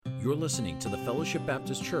You're listening to the Fellowship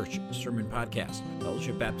Baptist Church Sermon Podcast.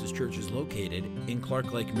 Fellowship Baptist Church is located in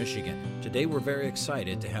Clark Lake, Michigan. Today we're very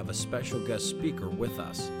excited to have a special guest speaker with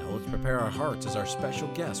us. Now let's prepare our hearts as our special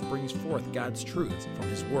guest brings forth God's truth from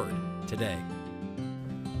His Word today.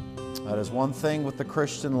 That is one thing with the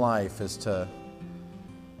Christian life it's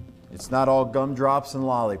not all gumdrops and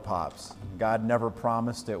lollipops. God never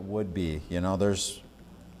promised it would be. You know, there's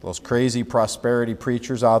those crazy prosperity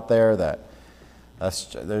preachers out there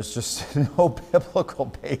there's just no biblical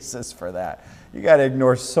basis for that. You got to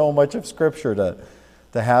ignore so much of Scripture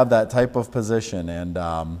to have that type of position. And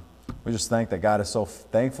we just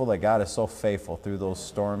thankful that God is so faithful through those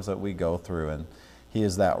storms that we go through, and He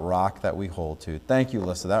is that rock that we hold to. Thank you,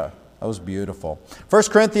 Alyssa. That was beautiful. 1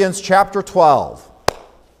 Corinthians chapter 12.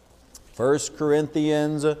 1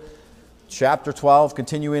 Corinthians chapter 12,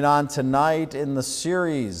 continuing on tonight in the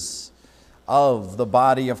series of the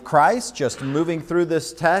body of Christ, just moving through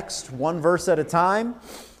this text one verse at a time,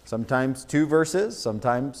 sometimes two verses,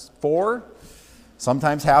 sometimes four,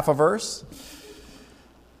 sometimes half a verse.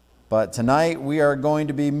 But tonight we are going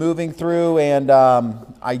to be moving through, and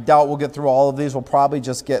I doubt we'll get through all of these. We'll probably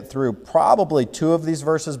just get through probably two of these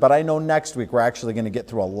verses, but I know next week we're actually going to get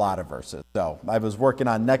through a lot of verses. So I was working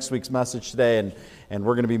on next week's message today, and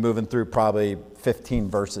we're going to be moving through probably 15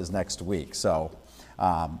 verses next week. So,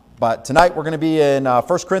 but tonight we're going to be in 1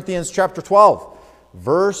 Corinthians chapter 12,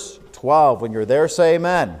 verse 12. When you're there, say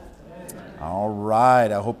amen. Amen. All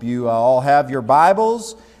right. I hope you all have your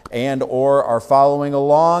Bibles and or are following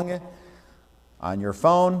along on your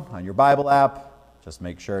phone, on your Bible app. Just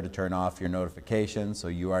make sure to turn off your notifications so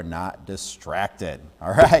you are not distracted.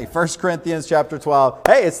 All right, 1 Corinthians chapter 12.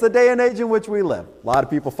 Hey, it's the day and age in which we live. A lot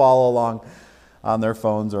of people follow along on their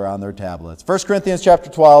phones or on their tablets. 1 Corinthians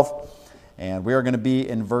chapter 12, and we are going to be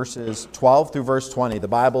in verses 12 through verse 20. The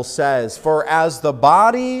Bible says, "For as the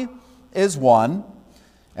body is one,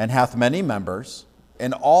 and hath many members,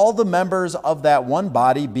 and all the members of that one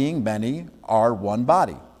body, being many, are one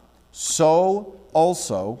body, so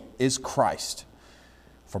also is Christ.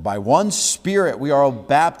 For by one Spirit we are all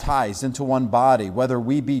baptized into one body, whether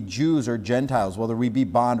we be Jews or Gentiles, whether we be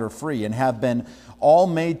bond or free, and have been all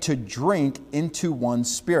made to drink into one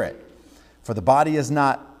Spirit. For the body is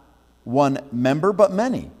not one member, but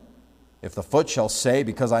many. If the foot shall say,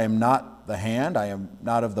 because I am not the hand, I am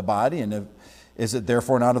not of the body, and is it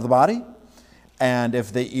therefore not of the body? And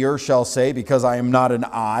if the ear shall say, because I am not an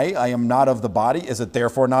eye, I am not of the body, is it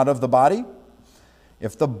therefore not of the body?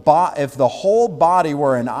 If the whole body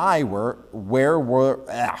were an eye, where were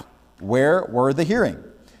the hearing?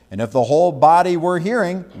 And if the whole body were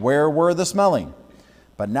hearing, where were the smelling?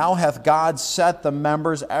 But now hath God set the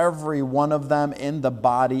members, every one of them, in the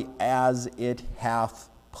body as it hath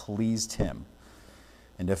pleased Him.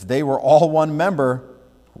 And if they were all one member,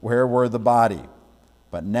 where were the body?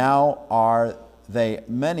 But now are they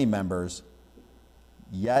many members,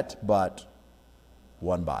 yet but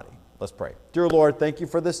one body." Let's pray. Dear Lord, thank you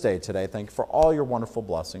for this day today. Thank you for all your wonderful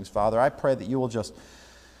blessings. Father, I pray that you will just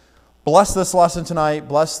bless this lesson tonight.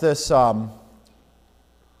 Bless this, the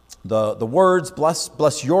words.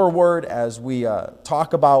 Bless your word as we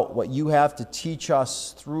talk about what you have to teach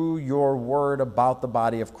us through your word about the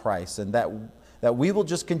body of Christ. And that we will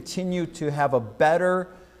just continue to have a better,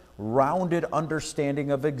 rounded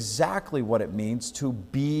understanding of exactly what it means to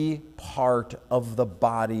be part of the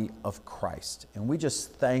body of Christ. And we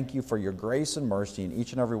just thank you for your grace and mercy in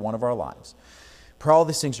each and every one of our lives. Pray all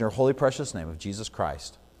these things in your holy, precious name of Jesus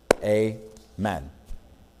Christ. Amen.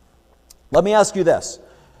 Let me ask you this.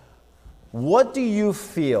 What do you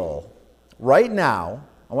feel right now?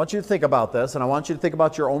 I want you to think about this, and I want you to think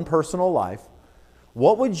about your own personal life.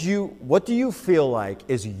 What do you feel like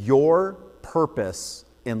is your purpose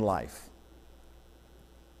in life?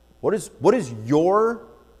 What is your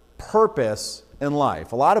purpose in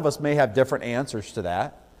life? A lot of us may have different answers to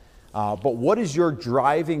that, but what is your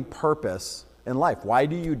driving purpose in life? Why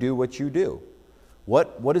do you do what you do?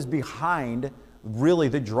 What is behind, really,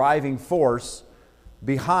 the driving force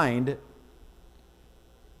behind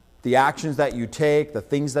the actions that you take, the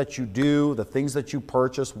things that you do, the things that you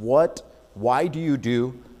purchase? Why do you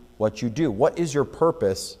do what you do? What is your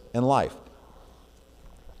purpose in life?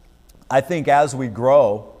 I think as we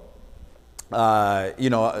grow,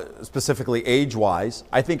 specifically age-wise,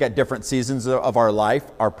 I think at different seasons of our life,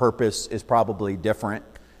 our purpose is probably different.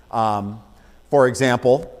 For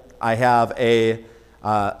example, I have a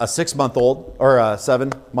 6-month-old, or a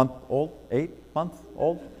 7-month-old,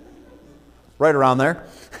 8-month-old, right around there.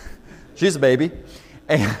 She's a baby.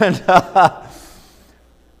 And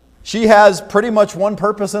she has pretty much one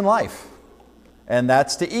purpose in life, and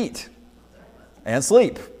that's to eat and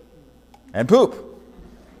sleep. and poop.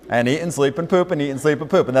 And eat and sleep and poop and eat and sleep and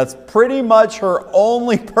poop. And that's pretty much her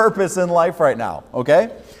only purpose in life right now,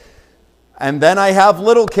 okay? And then I have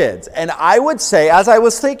little kids. And I would say, as I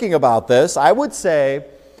was thinking about this, I would say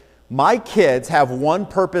my kids have one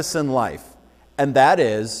purpose in life, and that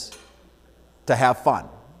is to have fun.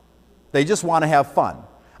 They just want to have fun.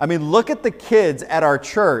 I mean, look at the kids at our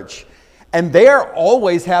church, and they are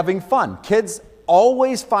always having fun. Kids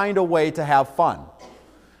always find a way to have fun.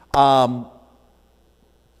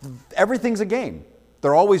 Everything's a game.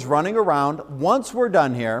 They're always running around. Once we're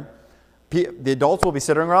done here, the adults will be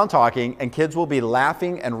sitting around talking, and kids will be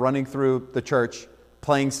laughing and running through the church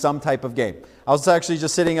playing some type of game. I was actually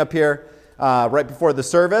just sitting up here right before the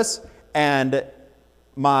service, and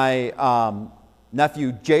my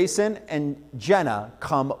nephew Jason and Jenna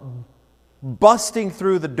come busting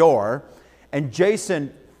through the door, and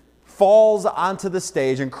Jason falls onto the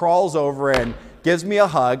stage and crawls over and gives me a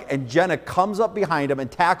hug, and Jenna comes up behind him and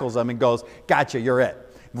tackles him and goes, "Gotcha, you're it."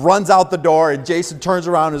 Runs out the door, and Jason turns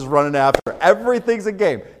around and is running after. Everything's a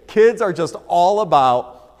game. Kids are just all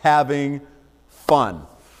about having fun.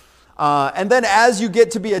 And then as you get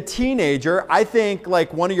to be a teenager, I think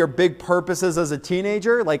like one of your big purposes as a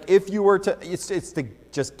teenager, like if you were to, it's to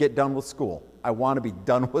just get done with school. I want to be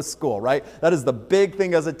done with school, right? That is the big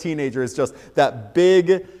thing as a teenager, is just that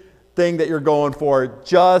big thing that you're going for.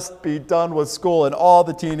 Just be done with school. And all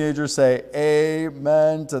the teenagers say,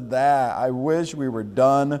 amen to that. I wish we were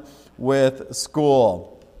done with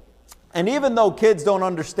school. And even though kids don't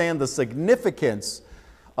understand the significance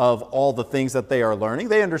of all the things that they are learning,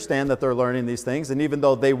 they understand that they're learning these things. And even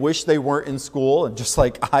though they wish they weren't in school, and just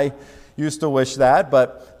like I used to wish that,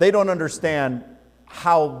 but they don't understand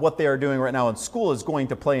how what they are doing right now in school is going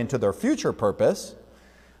to play into their future purpose.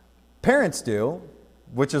 Parents do,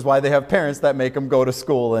 which is why they have parents that make them go to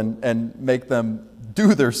school and make them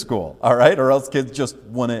do their school, all right? Or else kids just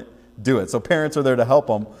wouldn't do it. So parents are there to help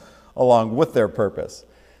them along with their purpose.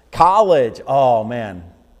 College, oh man.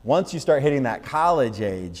 Once you start hitting that college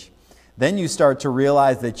age, then you start to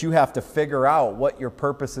realize that you have to figure out what your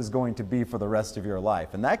purpose is going to be for the rest of your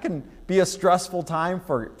life. And that can be a stressful time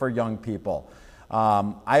for young people.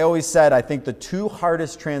 I always said I think the two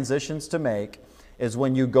hardest transitions to make is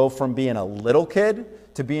when you go from being a little kid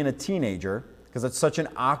to being a teenager, because it's such an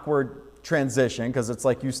awkward transition, because it's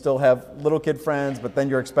like you still have little kid friends, but then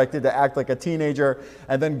you're expected to act like a teenager,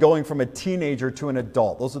 and then going from a teenager to an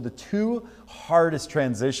adult. Those are the two hardest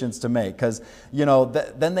transitions to make, because, you know,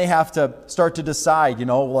 then they have to start to decide, you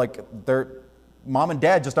know, like their mom and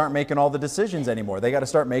dad just aren't making all the decisions anymore. They got to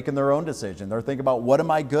start making their own decision. They're thinking about, what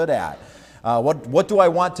am I good at? What do I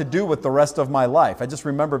want to do with the rest of my life? I just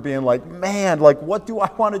remember being like, man, like, what do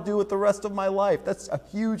I want to do with the rest of my life? That's a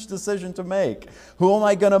huge decision to make. Who am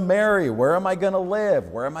I going to marry? Where am I going to live?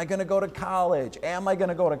 Where am I going to go to college? Am I going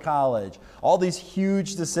to go to college? All these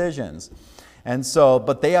huge decisions. And so,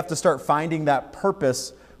 but they have to start finding that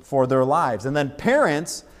purpose for their lives. And then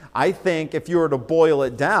parents, I think if you were to boil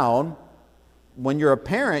it down, when you're a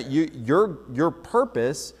parent, your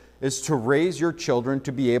purpose is to raise your children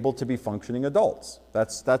to be able to be functioning adults.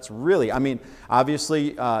 That's really, I mean,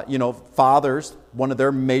 obviously, you know, fathers, one of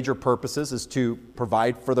their major purposes is to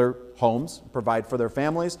provide for their homes, provide for their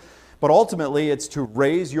families, but ultimately it's to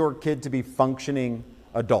raise your kid to be functioning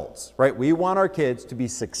adults, right? We want our kids to be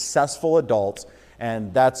successful adults,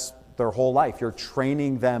 and that's their whole life. You're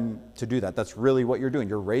training them to do that. That's really what you're doing.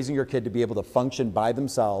 You're raising your kid to be able to function by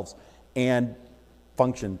themselves and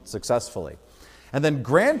function successfully. And then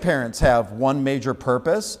grandparents have one major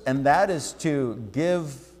purpose, and that is to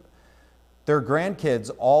give their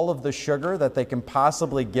grandkids all of the sugar that they can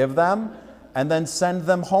possibly give them, and then send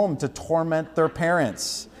them home to torment their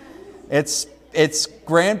parents. It's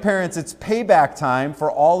grandparents, it's payback time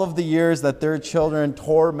for all of the years that their children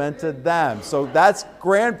tormented them. So that's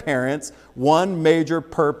grandparents' one major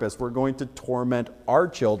purpose. We're going to torment our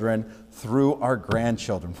children through our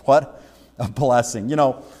grandchildren. What a blessing. You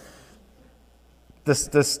know,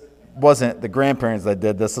 This wasn't the grandparents that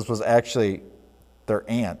did this. This was actually their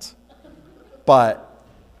aunt. But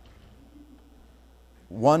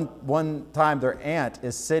one time their aunt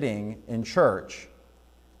is sitting in church,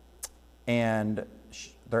 and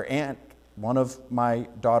their aunt, one of my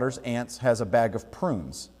daughter's aunts, has a bag of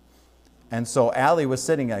prunes. And so Allie was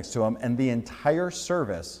sitting next to him, and the entire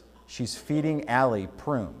service, she's feeding Allie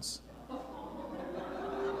prunes.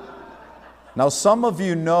 Now, some of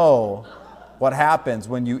you know what happens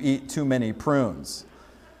when you eat too many prunes.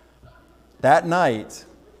 That night,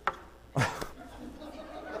 it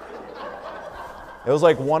was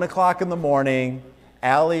like 1 o'clock in the morning.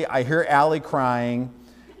 I hear Allie crying.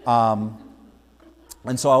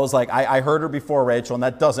 And so I was like, I heard her before Rachel, and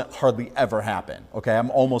that doesn't hardly ever happen. Okay, I'm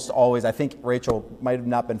almost always, I think Rachel might have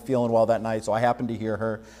not been feeling well that night, so I happened to hear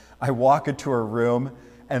her. I walk into her room,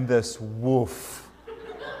 and this woof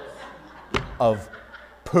of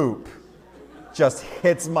poop just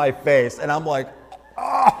hits my face, and I'm like,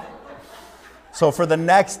 ah! So for the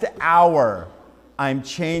next hour, I'm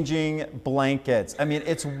changing blankets. I mean,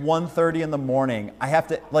 it's 1:30 in the morning. I have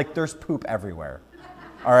to, like, there's poop everywhere.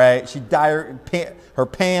 All right, she dyed her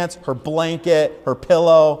pants, her blanket, her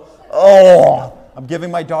pillow. Oh, I'm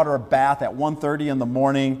giving my daughter a bath at 1:30 in the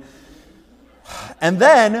morning. And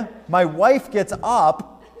then my wife gets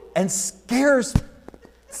up and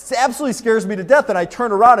absolutely scares me to death. And I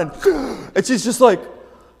turn around and she's just like,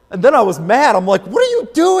 and then I was mad. I'm like, what are you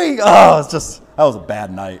doing? Oh, that was a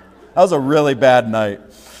bad night. That was a really bad night.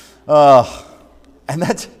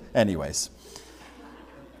 Anyways,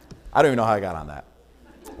 I don't even know how I got on that.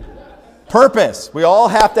 Purpose. We all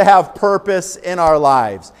have to have purpose in our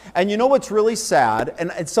lives. And you know what's really sad? And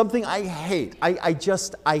it's something I hate. I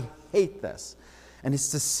hate this. And it's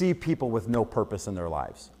to see people with no purpose in their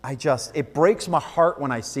lives. It breaks my heart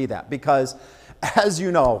when I see that, because as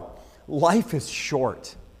you know, life is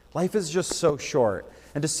short. Life is just so short.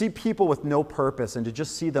 And to see people with no purpose and to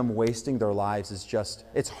just see them wasting their lives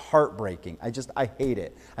it's heartbreaking. I hate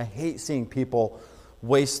it. I hate seeing people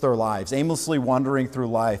waste their lives, aimlessly wandering through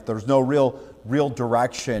life. There's no real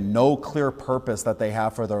direction, no clear purpose that they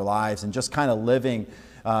have for their lives, and just kind of living,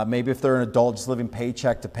 maybe if they're an adult, just living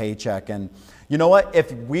paycheck to paycheck. And you know what?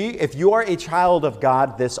 If you are a child of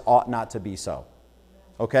God, this ought not to be so.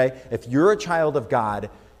 Okay? If you're a child of God,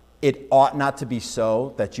 it ought not to be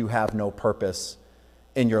so that you have no purpose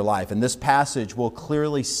in your life. And this passage will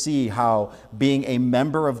clearly see how, being a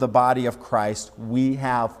member of the body of Christ, we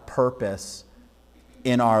have purpose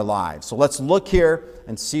in our lives. So let's look here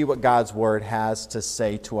and see what God's word has to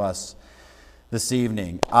say to us this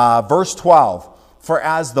evening. Verse 12, for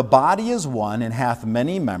as the body is one and hath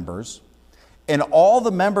many members, and all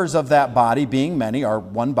the members of that body, being many, are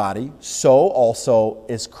one body, so also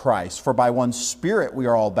is Christ. For by one Spirit we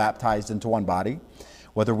are all baptized into one body,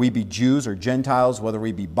 whether we be Jews or Gentiles, whether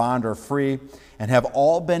we be bond or free, and have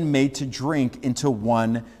all been made to drink into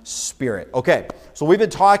one Spirit. Okay, so we've been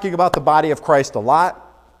talking about the body of Christ a lot.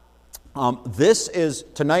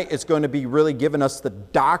 Tonight it's going to be really giving us the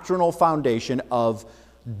doctrinal foundation of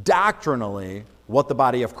doctrinally what the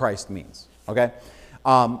body of Christ means. Okay,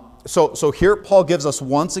 so here Paul gives us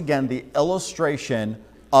once again the illustration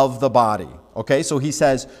of the body. Okay, so he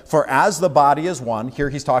says, for as the body is one, here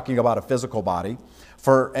he's talking about a physical body,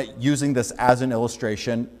 for using this as an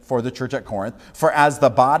illustration for the church at Corinth. For as the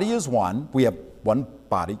body is one, we have one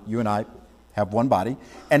body, you and I have one body,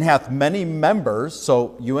 and hath many members,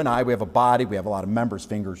 so you and I, we have a body, we have a lot of members,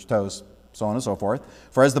 fingers, toes, so on and so forth.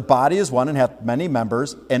 For as the body is one and hath many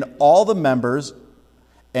members, and all the members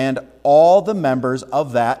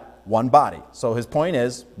of that one body. So his point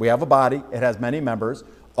is, we have a body, it has many members,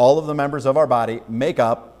 all of the members of our body make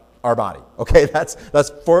up our body. Okay, that's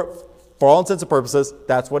for all intents and purposes,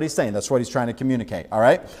 that's what he's saying. That's what he's trying to communicate, all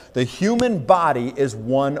right? The human body is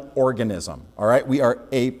one organism, all right? We are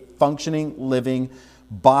a functioning, living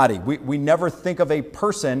body. We never think of a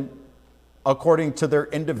person according to their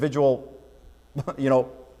individual,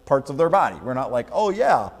 parts of their body. We're not like, oh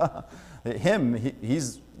yeah,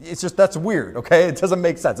 it's just, that's weird, okay? It doesn't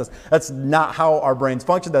make sense. That's not how our brains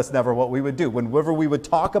function. That's never what we would do. Whenever we would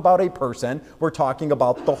talk about a person, we're talking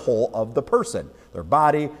about the whole of the person. Their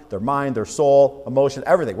body, their mind, their soul, emotion,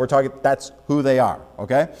 everything. That's who they are,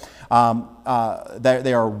 okay?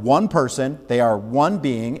 They are one person. They are one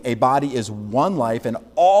being. A body is one life, and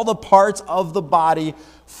all the parts of the body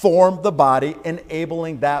form the body,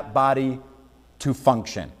 enabling that body to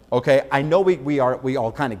function. Okay, I know we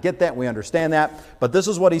all kind of get that, we understand that, but this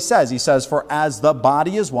is what he says. He says, for as the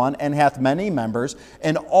body is one and hath many members,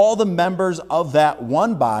 and all the members of that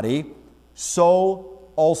one body, so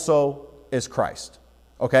also is Christ.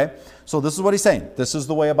 Okay, so this is what he's saying. This is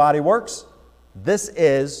the way a body works. This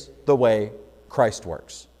is the way Christ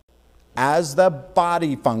works. As the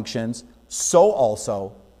body functions, so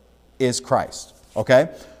also is Christ. Okay,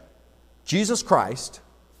 Jesus Christ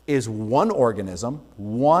is one organism,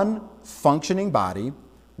 one functioning body,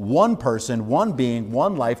 one person, one being,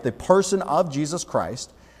 one life, the person of Jesus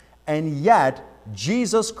Christ. And yet,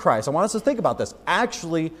 Jesus Christ, I want us to think about this.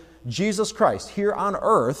 Actually, Jesus Christ here on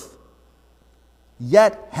earth,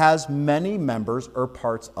 yet has many members or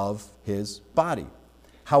parts of his body.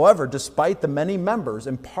 However, despite the many members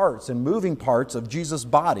and parts and moving parts of Jesus'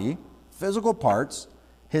 body, physical parts,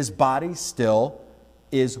 his body still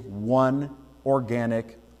is one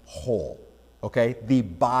organic whole. okay? The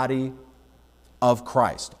body of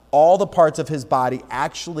Christ. All the parts of his body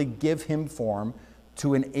actually give him form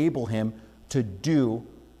to enable him to do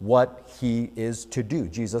what he is to do,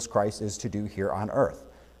 Jesus Christ is to do here on earth.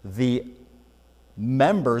 The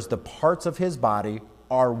members, the parts of his body,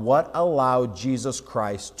 are what allow Jesus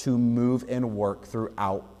Christ to move and work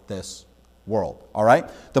throughout this world. All right?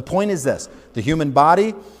 The point is this: the human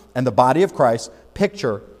body and the body of Christ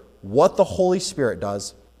picture what the Holy Spirit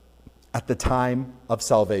does at the time of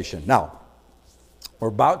salvation. Now, we're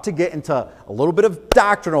about to get into a little bit of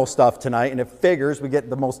doctrinal stuff tonight, and it figures we get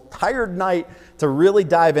the most tired night to really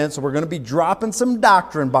dive in, so we're going to be dropping some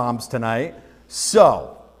doctrine bombs tonight.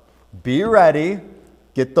 So, be ready,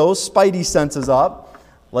 get those spidey senses up.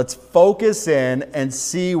 Let's focus in and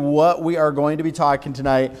see what we are going to be talking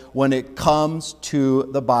tonight when it comes to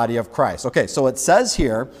the body of Christ. Okay, so it says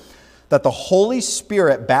here that the Holy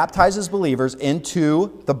Spirit baptizes believers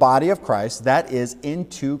into the body of Christ, that is,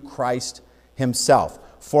 into Christ himself.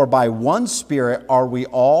 For by one Spirit are we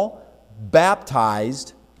all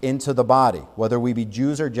baptized into the body, whether we be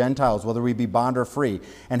Jews or Gentiles, whether we be bond or free,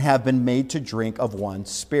 and have been made to drink of one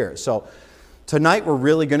Spirit. So tonight we're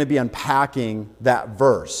really going to be unpacking that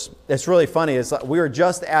verse. It's really funny. We were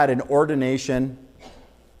just at an ordination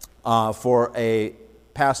for a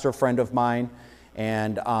pastor friend of mine,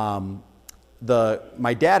 and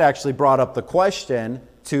my dad actually brought up the question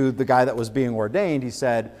to the guy that was being ordained. He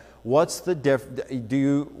said, what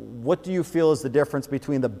do you feel is the difference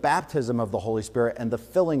between the baptism of the Holy Spirit and the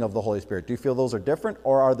filling of the Holy Spirit? Do you feel those are different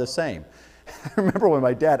or are the same? I remember when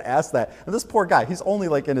my dad asked that, and this poor guy, he's only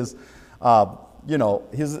like in his,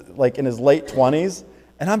 he's like in his late 20s,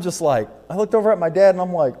 and I'm just like, I looked over at my dad and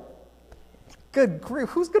I'm like, good grief,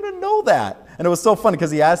 who's going to know that? And it was so funny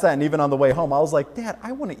because he asked that, and even on the way home, I was like, Dad,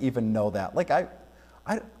 I wouldn't even know that. Like,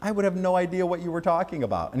 I would have no idea what you were talking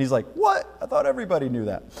about. And he's like, what? I thought everybody knew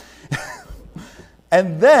that.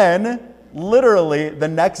 And then, literally, the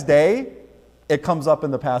next day, it comes up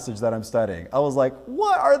in the passage that I'm studying. I was like,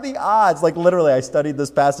 what are the odds? Like, literally, I studied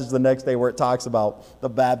this passage the next day where it talks about the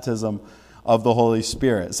baptism of the Holy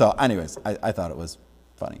Spirit. So, anyways, I thought it was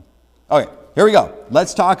funny. Okay, here we go.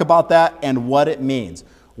 Let's talk about that and what it means.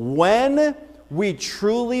 When we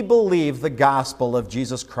truly believe the gospel of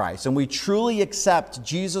Jesus Christ, and we truly accept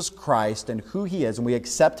Jesus Christ and who he is, and we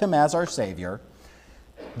accept him as our Savior,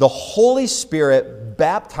 the Holy Spirit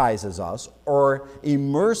baptizes us or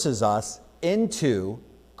immerses us into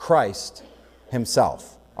Christ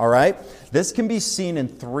himself. All right? This can be seen in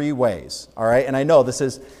three ways. All right? And I know this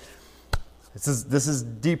is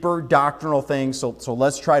deeper doctrinal things, so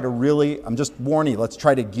let's try to really, I'm just warning you, let's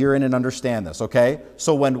try to gear in and understand this, okay?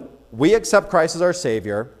 So when we accept Christ as our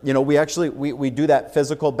Savior, we do that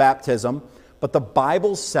physical baptism, but the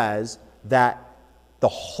Bible says that the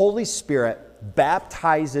Holy Spirit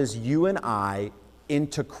baptizes you and I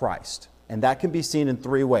into Christ. And that can be seen in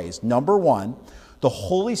three ways. Number one, the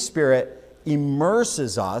Holy Spirit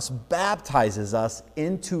immerses us, baptizes us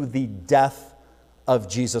into the death of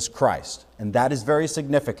Jesus Christ. And that is very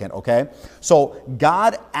significant, okay? So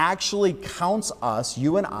God actually counts us,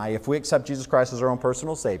 you and I, if we accept Jesus Christ as our own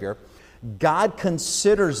personal Savior, God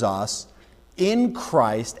considers us in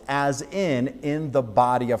Christ as in the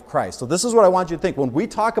body of Christ. So this is what I want you to think. When we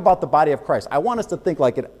talk about the body of Christ, I want us to think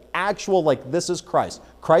like an actual, like this is Christ.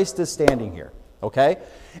 Christ is standing here, okay?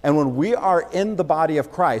 And when we are in the body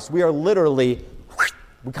of Christ, we are literally,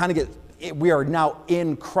 we are now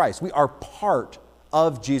in Christ. We are part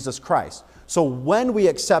of Jesus Christ. So when we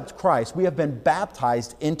accept Christ, we have been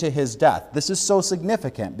baptized into his death. This is so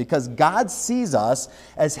significant because God sees us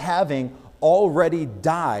as having already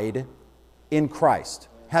died in Christ,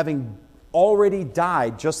 having already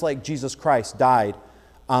died just like Jesus Christ died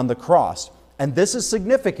on the cross. And this is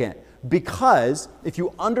significant because if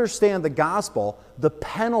you understand the gospel, the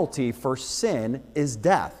penalty for sin is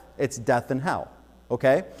death. It's death in hell,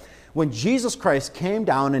 okay? When Jesus Christ came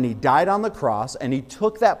down and he died on the cross and he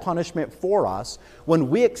took that punishment for us, when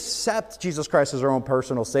we accept Jesus Christ as our own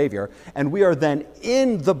personal Savior and we are then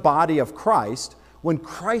in the body of Christ, when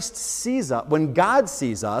Christ sees us, when God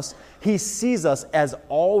sees us, he sees us as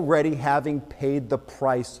already having paid the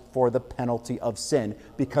price for the penalty of sin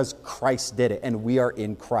because Christ did it and we are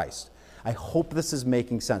in Christ. I hope this is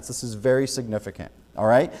making sense. This is very significant, all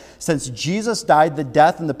right? Since Jesus died the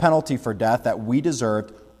death and the penalty for death that we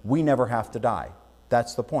deserved, we never have to die.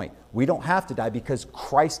 That's the point. We don't have to die because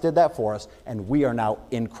Christ did that for us and we are now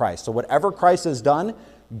in Christ. So whatever Christ has done,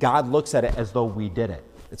 God looks at it as though we did it.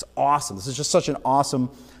 It's awesome. This is just such an awesome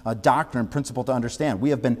doctrine and principle to understand.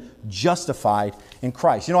 We have been justified in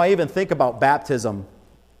Christ. I even think about baptism,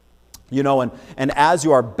 and as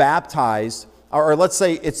you are baptized or let's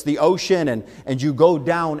say it's the ocean and you go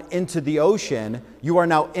down into the ocean, you are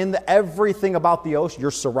now in everything about the ocean.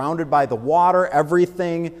 You're surrounded by the water,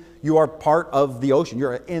 everything. You are part of the ocean.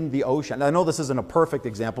 You're in the ocean. And I know this isn't a perfect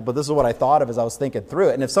example, but this is what I thought of as I was thinking through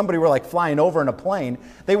it. And if somebody were like flying over in a plane,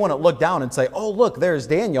 they wouldn't look down and say, oh, look, there's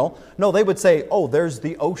Daniel. No, they would say, oh, there's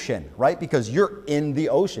the ocean, right? Because you're in the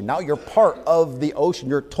ocean. Now you're part of the ocean.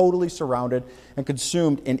 You're totally surrounded and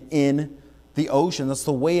consumed and in the ocean. That's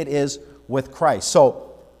the way it is with Christ.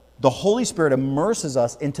 So the Holy Spirit immerses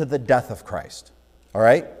us into the death of Christ, all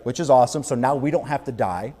right, which is awesome. So now we don't have to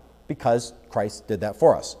die because Christ did that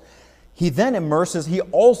for us. He then immerses,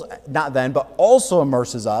 also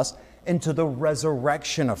immerses us into the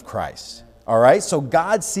resurrection of Christ, all right? So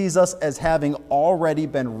God sees us as having already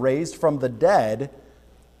been raised from the dead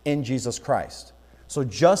in Jesus Christ. So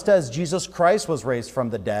just as Jesus Christ was raised from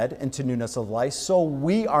the dead into newness of life, so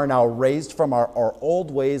we are now raised from our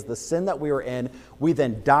old ways, the sin that we were in. We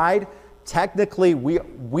then died. Technically,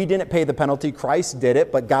 we didn't pay the penalty. Christ did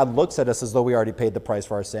it, but God looks at us as though we already paid the price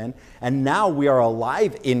for our sin. And now we are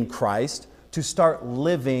alive in Christ to start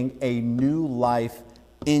living a new life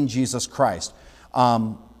in Jesus Christ. We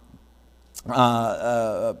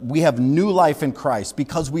have new life in Christ.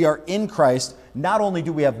 Because we are in Christ, not only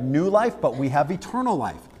do we have new life, but we have eternal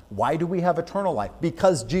life. Why do we have eternal life?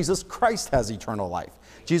 Because Jesus Christ has eternal life.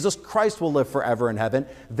 Jesus Christ will live forever in heaven.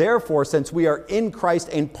 Therefore, since we are in Christ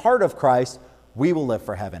and part of Christ, we will live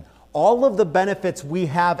for heaven. All of the benefits we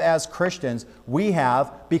have as Christians, we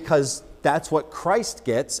have because that's what Christ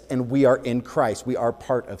gets, and we are in Christ. We are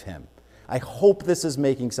part of him. I hope this is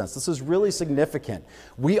making sense. This is really significant.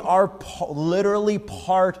 We are literally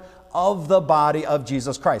part of the body of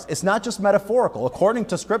Jesus Christ. It's not just metaphorical. According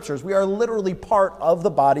to scriptures, we are literally part of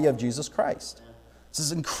the body of Jesus Christ. This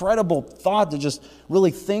is an incredible thought to just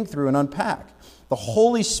really think through and unpack. The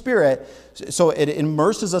Holy Spirit, so it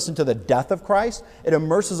immerses us into the death of Christ. It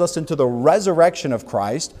immerses us into the resurrection of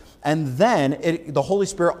Christ. And then the Holy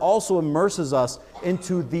Spirit also immerses us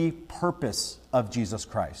into the purpose of Jesus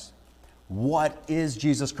Christ. What is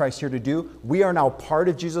Jesus Christ here to do? We are now part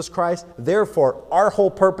of Jesus Christ. Therefore, our whole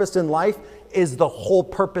purpose in life is the whole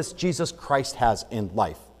purpose Jesus Christ has in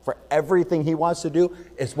life. For everything he wants to do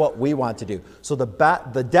is what we want to do. So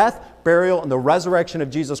the death, burial, and the resurrection of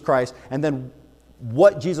Jesus Christ, and then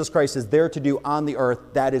what Jesus Christ is there to do on the earth,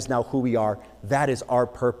 that is now who we are. That is our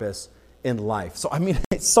purpose in life. So, I mean,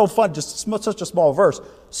 it's so fun, just such a small verse,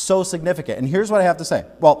 so significant. And here's what I have to say.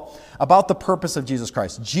 Well, about the purpose of Jesus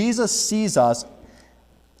Christ. Jesus sees us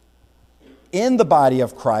in the body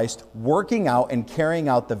of Christ, working out and carrying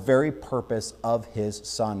out the very purpose of his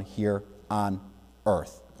Son here on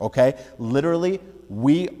earth. Okay? Literally,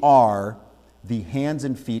 we are the hands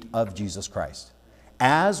and feet of Jesus Christ.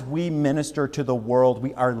 As we minister to the world,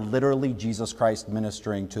 we are literally Jesus Christ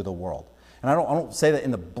ministering to the world. And I don't say that in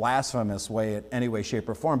the blasphemous way in any way, shape,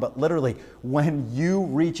 or form, but literally, when you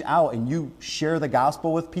reach out and you share the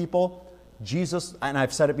gospel with people, Jesus, and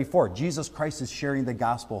I've said it before, Jesus Christ is sharing the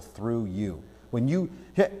gospel through you. When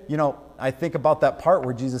I think about that part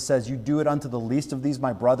where Jesus says, you do it unto the least of these,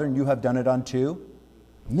 my brethren, you have done it unto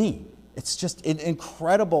me. It's just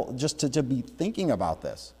incredible just to be thinking about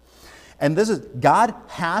this. And this is, God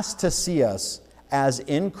has to see us as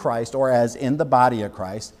in Christ or as in the body of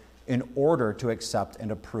Christ in order to accept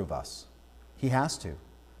and approve us. He has to.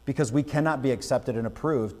 Because we cannot be accepted and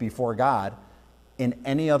approved before God in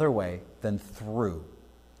any other way than through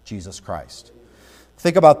Jesus Christ.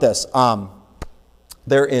 Think about this.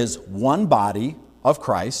 There is one body of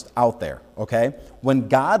Christ out there, okay? When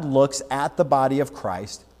God looks at the body of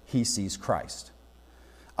Christ, he sees Christ.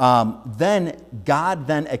 Then God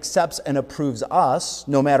then accepts and approves us,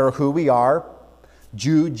 no matter who we are,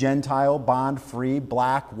 Jew, Gentile, bond, free,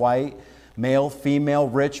 black, white, male, female,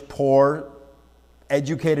 rich, poor,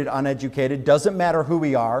 educated, uneducated, doesn't matter who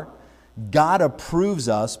we are. God approves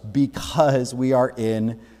us because we are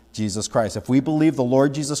in Jesus Christ. If we believe the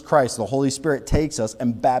Lord Jesus Christ, the Holy Spirit takes us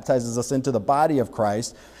and baptizes us into the body of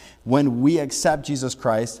Christ. When we accept Jesus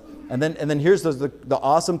Christ, and then here's the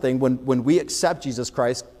awesome thing, when we accept Jesus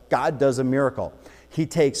Christ, God does a miracle. He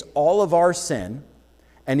takes all of our sin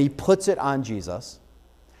and he puts it on Jesus,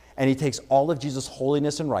 and he takes all of Jesus'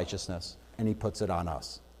 holiness and righteousness and he puts it on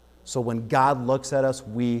us. So when God looks at us,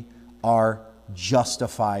 we are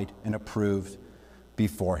justified and approved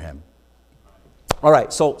before him. All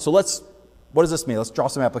right, so let's, what does this mean? Let's draw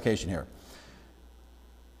some application here.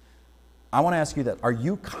 I want to ask you that. Are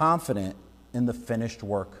you confident in the finished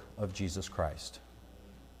work of Jesus Christ?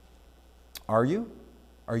 Are you?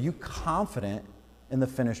 Are you confident in the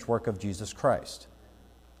finished work of Jesus Christ?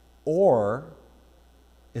 Or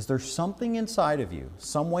is there something inside of you,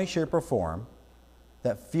 some way, shape, or form,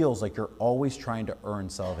 that feels like you're always trying to earn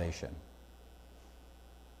salvation?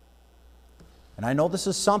 And I know this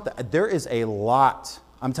is something, there is a lot,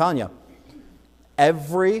 I'm telling you,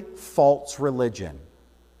 every false religion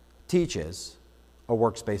teaches a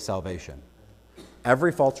works-based salvation.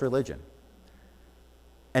 Every false religion.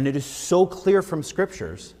 And it is so clear from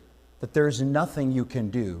scriptures that there is nothing you can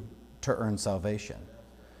do to earn salvation.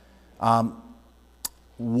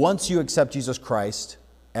 Once you accept Jesus Christ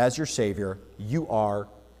as your Savior, you are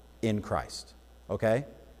in Christ. Okay?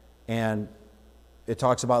 And it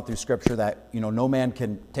talks about through Scripture that, no man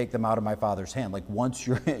can take them out of my Father's hand. Like once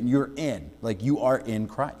you're in. Like you are in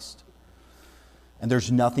Christ. And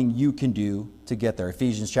there's nothing you can do to get there.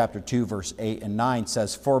 Ephesians chapter 2, verse 8 and 9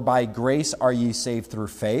 says, "For by grace are ye saved through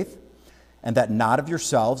faith, and that not of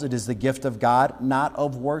yourselves, it is the gift of God, not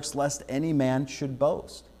of works, lest any man should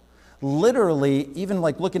boast." Literally, even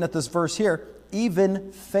like looking at this verse here,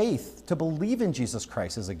 even faith to believe in Jesus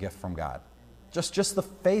Christ is a gift from God. Just the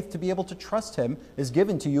faith to be able to trust Him is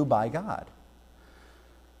given to you by God.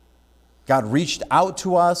 God reached out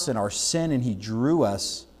to us in our sin, and He drew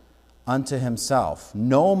us unto Himself.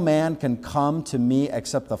 "No man can come to me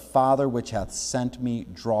except the Father which hath sent me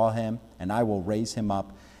draw him, and I will raise him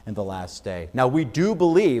up in the last day." Now, we do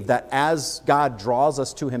believe that as God draws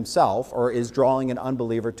us to Himself, or is drawing an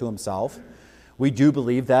unbeliever to Himself, we do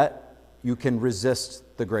believe that you can resist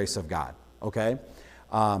the grace of God, okay?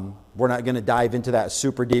 We're not going to dive into that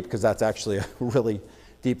super deep because that's actually a really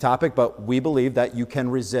deep topic, but we believe that you can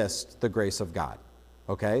resist the grace of God,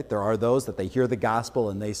 okay? There are those that they hear the gospel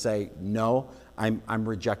and they say, no, I'm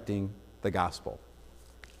rejecting the gospel.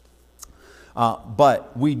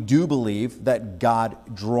 But we do believe that God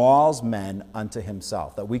draws men unto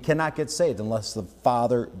Himself, that we cannot get saved unless the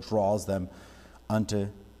Father draws them unto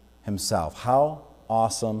Himself. How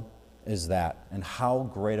awesome is that? And how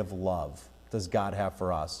great of love does God have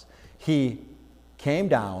for us? He came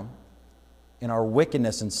down in our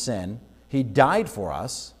wickedness and sin. He died for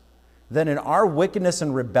us. Then in our wickedness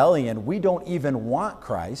and rebellion, we don't even want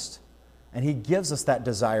Christ. And He gives us that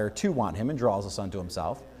desire to want Him and draws us unto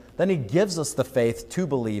Himself. Then He gives us the faith to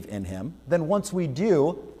believe in Him. Then once we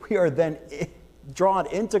do, we are then drawn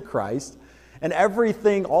into Christ. And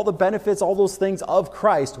everything, all the benefits, all those things of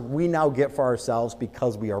Christ, we now get for ourselves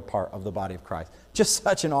because we are part of the body of Christ. Just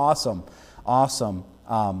such an awesome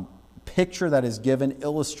picture that is given,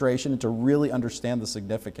 illustration, and to really understand the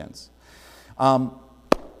significance.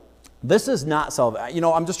 This is not salvation.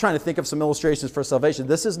 I'm just trying to think of some illustrations for salvation.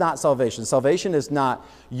 This is not salvation. Salvation is not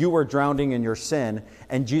you were drowning in your sin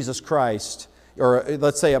and Jesus Christ, or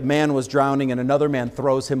let's say a man was drowning and another man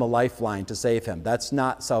throws him a lifeline to save him. That's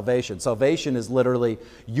not salvation. Salvation is literally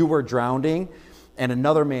you were drowning and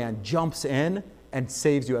another man jumps in and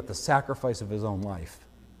saves you at the sacrifice of his own life.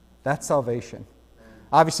 That's salvation.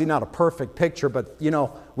 Obviously not a perfect picture, but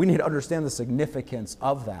we need to understand the significance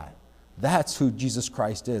of that. That's who Jesus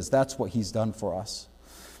Christ is. That's what He's done for us.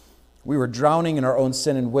 We were drowning in our own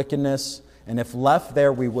sin and wickedness, and if left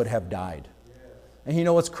there, we would have died.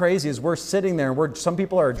 And what's crazy is we're sitting there, and some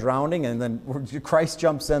people are drowning, and then Christ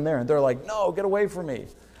jumps in there, and they're like, no, get away from me.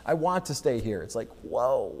 I want to stay here. It's like,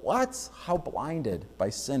 whoa, what? How blinded by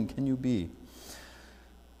sin can you be?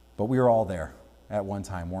 But we were all there at one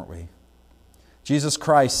time, weren't we? Jesus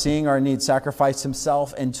Christ, seeing our need, sacrificed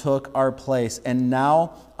Himself and took our place. And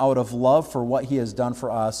now, out of love for what He has done for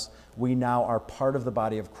us, we now are part of the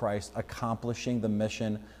body of Christ, accomplishing the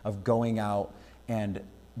mission of going out and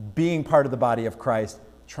being part of the body of Christ,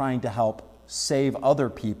 trying to help save other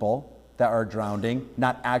people that are drowning,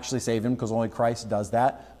 not actually save them because only Christ does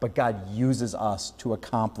that, but God uses us to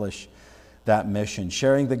accomplish that mission,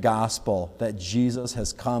 sharing the gospel that Jesus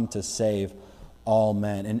has come to save all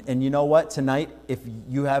men. And you know what? Tonight, if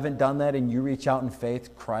you haven't done that and you reach out in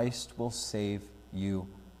faith, Christ will save you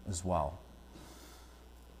as well.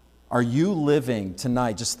 Are you living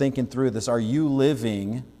tonight, just thinking through this, are you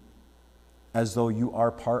living as though you are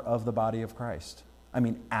part of the body of Christ? I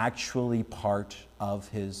mean, actually part of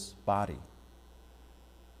His body.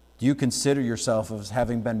 Do you consider yourself as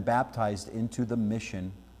having been baptized into the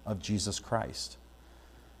mission of Jesus Christ?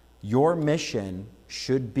 Your mission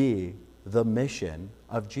should be the mission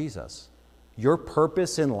of Jesus. Your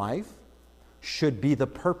purpose in life should be the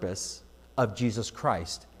purpose of Jesus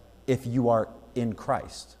Christ if you are in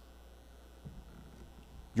Christ.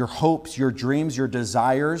 Your hopes, your dreams, your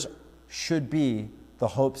desires should be the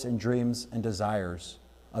hopes and dreams and desires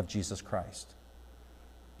of Jesus Christ.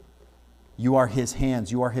 You are His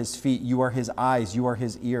hands, you are His feet, you are His eyes, you are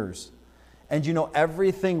His ears. And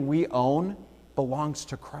everything we own belongs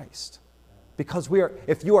to Christ. Because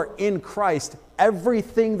if you are in Christ,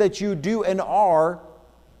 everything that you do and are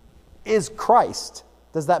is Christ.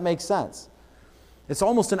 Does that make sense? It's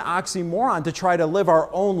almost an oxymoron to try to live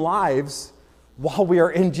our own lives while we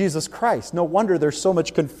are in Jesus Christ. No wonder there's so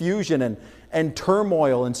much confusion and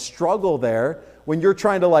turmoil and struggle there when you're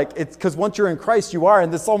trying to it's because once you're in Christ, you are,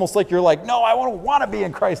 and it's almost like you're like, no, I don't want to be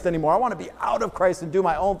in Christ anymore. I want to be out of Christ and do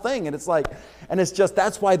my own thing. And it's just,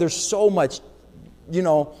 that's why there's so much,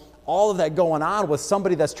 all of that going on with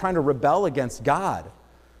somebody that's trying to rebel against God.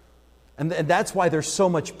 And that's why there's so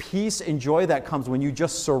much peace and joy that comes when you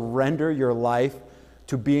just surrender your life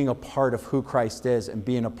to being a part of who Christ is and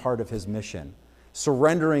being a part of his mission.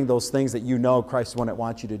 Surrendering those things that Christ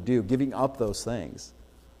wants you to do, giving up those things.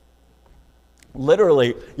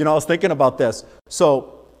 Literally, I was thinking about this.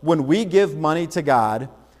 So when we give money to God,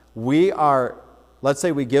 let's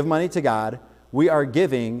say we give money to God, we are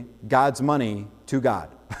giving God's money to God.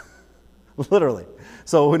 Literally.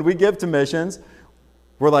 So when we give to missions,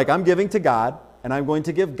 we're like, I'm giving to God, and I'm going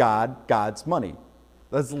to give God God's money.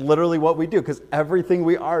 That's literally what we do, because everything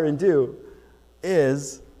we are and do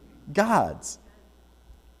is God's.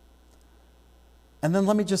 And then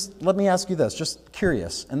let me ask you this, just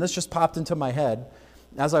curious, and this just popped into my head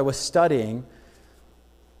as I was studying.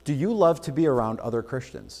 Do you love to be around other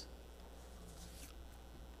Christians?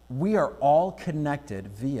 We are all connected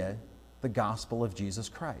via the gospel of Jesus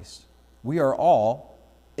Christ. We are all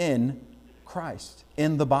in Christ,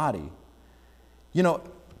 in the body.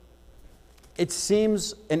 It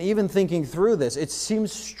seems, and even thinking through this, it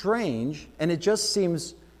seems strange, and it just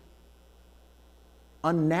seems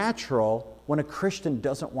unnatural when a Christian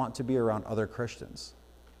doesn't want to be around other Christians.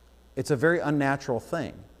 It's a very unnatural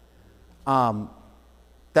thing.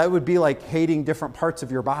 That would be like hating different parts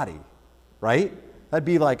of your body, right? That'd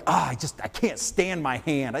be like, I can't stand my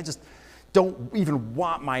hand. I just don't even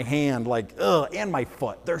want my hand, and my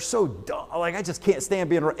foot. They're so dumb. I just can't stand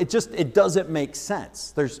being around. It doesn't make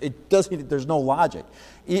sense. There's no logic.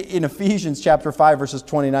 In Ephesians chapter 5, verses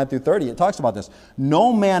 29 through 30, it talks about this.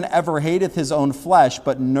 No man ever hateth his own flesh,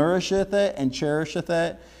 but nourisheth it and cherisheth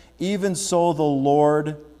it, even so the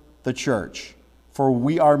Lord the church. For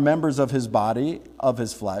we are members of his body, of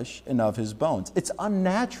his flesh, and of his bones. It's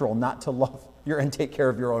unnatural not to love and take care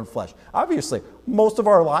of your own flesh. Obviously, most of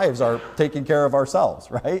our lives are taking care of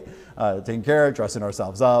ourselves, right? Taking care of, dressing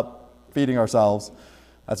ourselves up, feeding ourselves.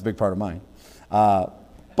 That's a big part of mine.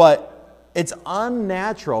 But it's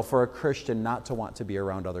unnatural for a Christian not to want to be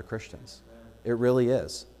around other Christians. It really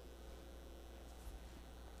is.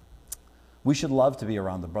 We should love to be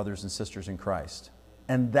around the brothers and sisters in Christ.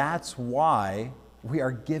 And that's why we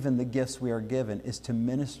are given the gifts we are given, is to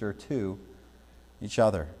minister to each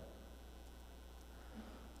other.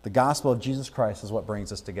 The gospel of Jesus Christ is what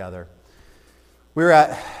brings us together. We were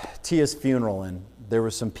at Tia's funeral, and there were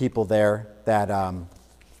some people there that,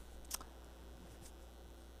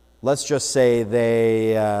 let's just say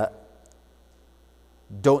they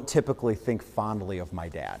don't typically think fondly of my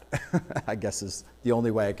dad, I guess is the only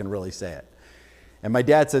way I can really say it. And my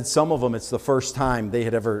dad said some of them, it's the first time they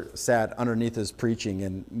had ever sat underneath his preaching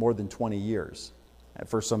in more than 20 years,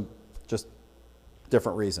 for some just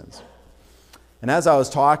different reasons. And as I was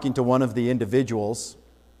talking to one of the individuals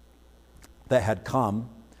that had come,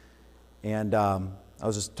 and I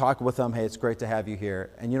was just talking with them, hey, it's great to have you here.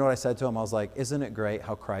 And you know what I said to him? I was like, isn't it great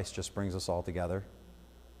how Christ just brings us all together?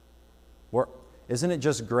 Isn't it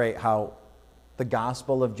just great how the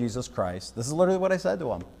gospel of Jesus Christ, this is literally what I said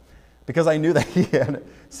to him, because I knew that he had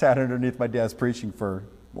sat underneath my dad's preaching for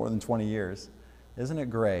more than 20 years. Isn't it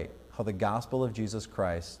great how the gospel of Jesus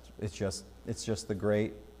Christ, it's just the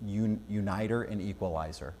great uniter and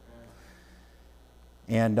equalizer.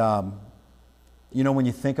 And, when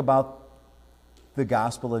you think about the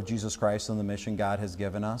gospel of Jesus Christ and the mission God has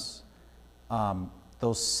given us,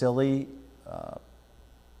 those silly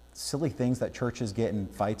things that churches get in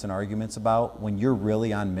fights and arguments about, when you're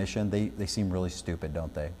really on mission, they seem really stupid,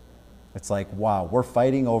 don't they? It's like, wow, we're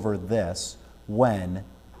fighting over this when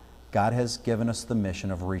God has given us the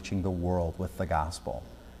mission of reaching the world with the gospel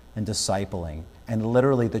and discipling. And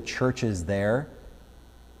literally the church is there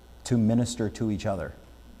to minister to each other,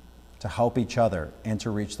 to help each other, and to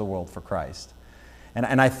reach the world for Christ.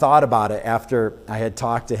 And I thought about it after I had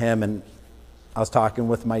talked to him, and I was talking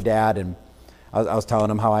with my dad, and I was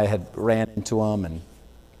telling him how I had ran into him,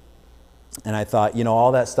 and I thought,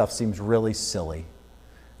 all that stuff seems really silly,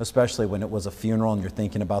 especially when it was a funeral and you're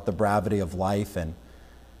thinking about the brevity of life and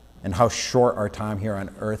how short our time here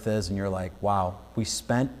on earth is, and you're like, wow, we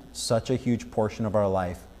spent such a huge portion of our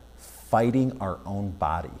life fighting our own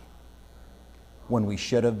body when we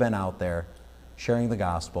should have been out there sharing the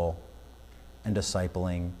gospel and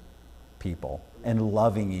discipling people and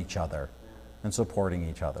loving each other and supporting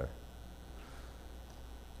each other.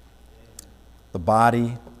 The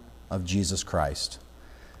body of Jesus Christ.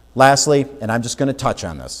 Lastly, and I'm just going to touch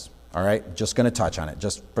on this, all right? Just going to touch on it,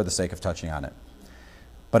 just for the sake of touching on it.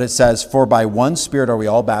 But it says, for by one Spirit are we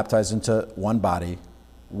all baptized into one body,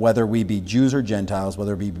 whether we be Jews or Gentiles,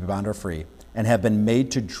 whether we be bond or free, and have been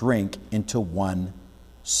made to drink into one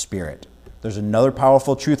Spirit. There's another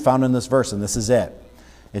powerful truth found in this verse, and this is it.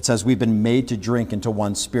 It says we've been made to drink into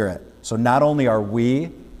one Spirit. So not only are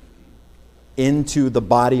we into the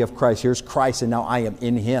body of Christ, here's Christ, and now I am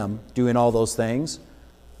in him doing all those things,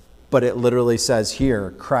 but it literally says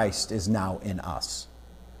here, Christ is now in us.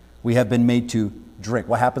 We have been made to drink.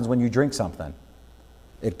 What happens when you drink something?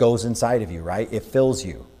 It goes inside of you, right? It fills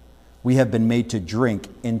you. We have been made to drink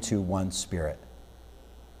into one Spirit.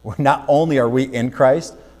 Not only are we in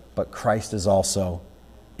Christ, but Christ is also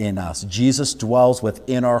in us. Jesus dwells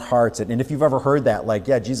within our hearts. And if you've ever heard that, like,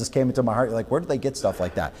 yeah, Jesus came into my heart, you're like, where did they get stuff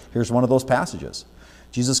like that? Here's one of those passages.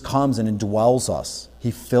 Jesus comes and indwells us.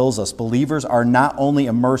 He fills us. Believers are not only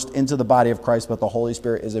immersed into the body of Christ, but the Holy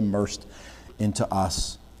Spirit is immersed into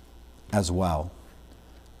us as well.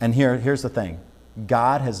 And here's the thing.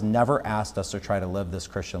 God has never asked us to try to live this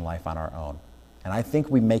Christian life on our own. And I think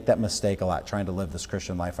we make that mistake a lot, trying to live this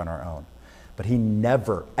Christian life on our own. But he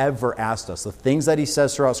never, ever asked us. The things that he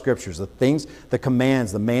says throughout Scriptures, the things, the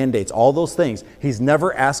commands, the mandates, all those things, he's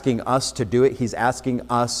never asking us to do it. He's asking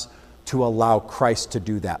us to allow Christ to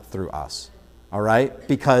do that through us. All right?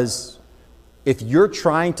 Because if you're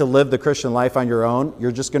trying to live the Christian life on your own,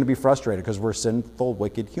 you're just going to be frustrated because we're sinful,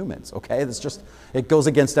 wicked humans. Okay? It goes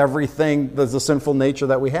against everything, the sinful nature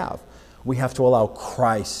that we have. We have to allow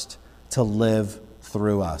Christ to live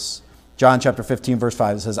through us. John chapter 15, verse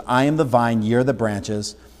 5, it says, I am the vine, ye are the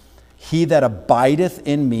branches. He that abideth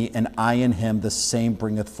in me, and I in him, the same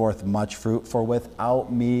bringeth forth much fruit. For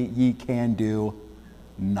without me ye can do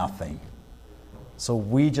nothing. So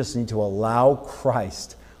we just need to allow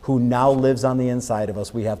Christ, who now lives on the inside of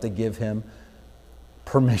us, we have to give him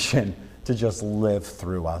permission to just live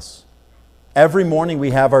through us. Every morning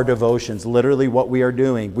we have our devotions. Literally what we are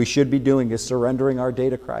doing, we should be doing, is surrendering our day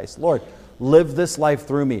to Christ. Lord, live this life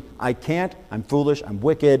through me. I can't. I'm foolish. I'm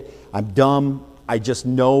wicked. I'm dumb. I just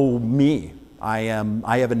know me. I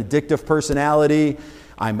have an addictive personality.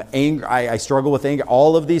 I'm angry. I struggle with anger.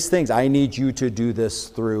 All of these things. I need you to do this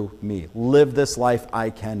through me. Live this life I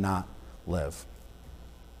cannot live.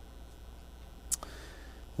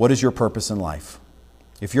 What is your purpose in life?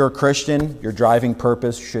 If you're a Christian, your driving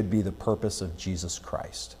purpose should be the purpose of Jesus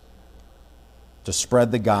Christ. To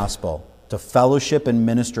spread the gospel, to fellowship and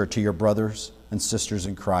minister to your brothers and sisters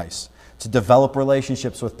in Christ, to develop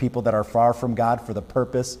relationships with people that are far from God for the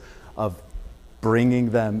purpose of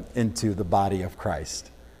bringing them into the body of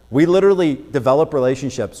Christ. We literally develop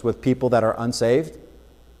relationships with people that are unsaved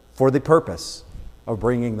for the purpose of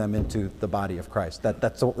bringing them into the body of Christ.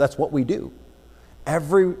 That's what we do.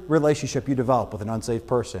 Every relationship you develop with an unsaved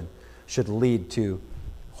person should lead to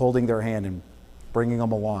holding their hand and bringing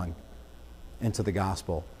them along into the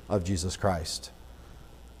gospel of Jesus Christ.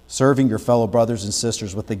 Serving your fellow brothers and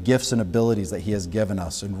sisters with the gifts and abilities that he has given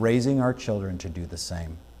us, and raising our children to do the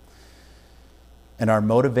same. And our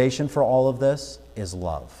motivation for all of this is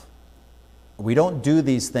love. We don't do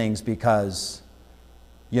these things because,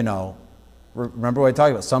 remember what I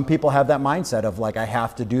talked about. Some people have that mindset of like, I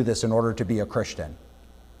have to do this in order to be a Christian.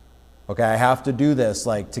 Okay, I have to do this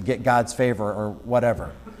like to get God's favor or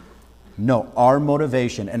whatever. No, our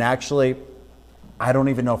motivation, and actually, I don't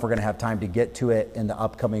even know if we're going to have time to get to it in the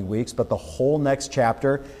upcoming weeks, but the whole next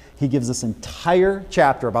chapter, he gives this entire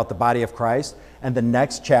chapter about the body of Christ, and the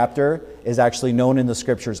next chapter is actually known in the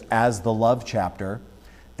Scriptures as the love chapter,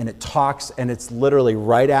 and it talks, and it's literally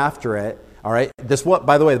right after it. All right.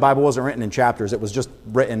 By the way, the Bible wasn't written in chapters. It was just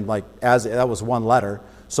written that was one letter.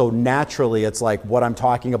 So naturally, it's like what I'm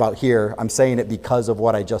talking about here. I'm saying it because of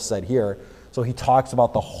what I just said here. So he talks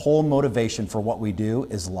about the whole motivation for what we do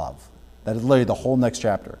is love. That is literally the whole next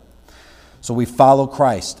chapter. So we follow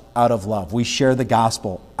Christ out of love. We share the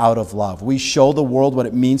gospel out of love. We show the world what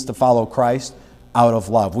it means to follow Christ out of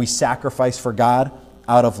love. We sacrifice for God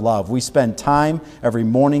out of love. We spend time every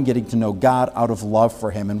morning getting to know God out of love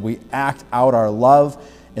for him, and we act out our love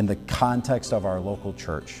in the context of our local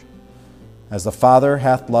church. As the Father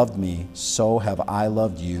hath loved me, so have I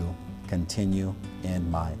loved you. Continue in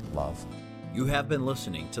my love. You have been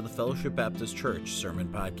listening to the Fellowship Baptist Church Sermon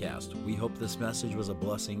Podcast. We hope this message was a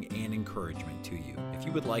blessing and encouragement to you. If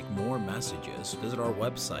you would like more messages, visit our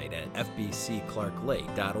website at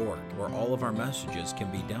fbcclarklake.org, where all of our messages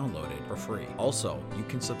can be downloaded for free. Also, you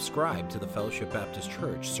can subscribe to the Fellowship Baptist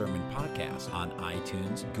Church Sermon Podcast on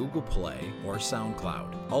iTunes, Google Play, or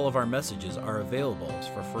SoundCloud. All of our messages are available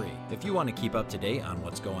for free. If you want to keep up to date on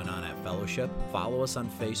what's going on at Fellowship, follow us on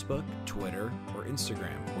Facebook, Twitter, or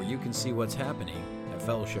Instagram, where you can see what's happening at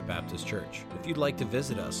Fellowship Baptist Church. If you'd like to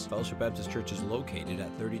visit us, Fellowship Baptist Church is located at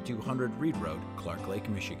 3200 Reed Road, Clark Lake,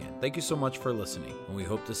 Michigan. Thank you so much for listening, and we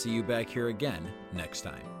hope to see you back here again next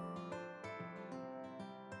time.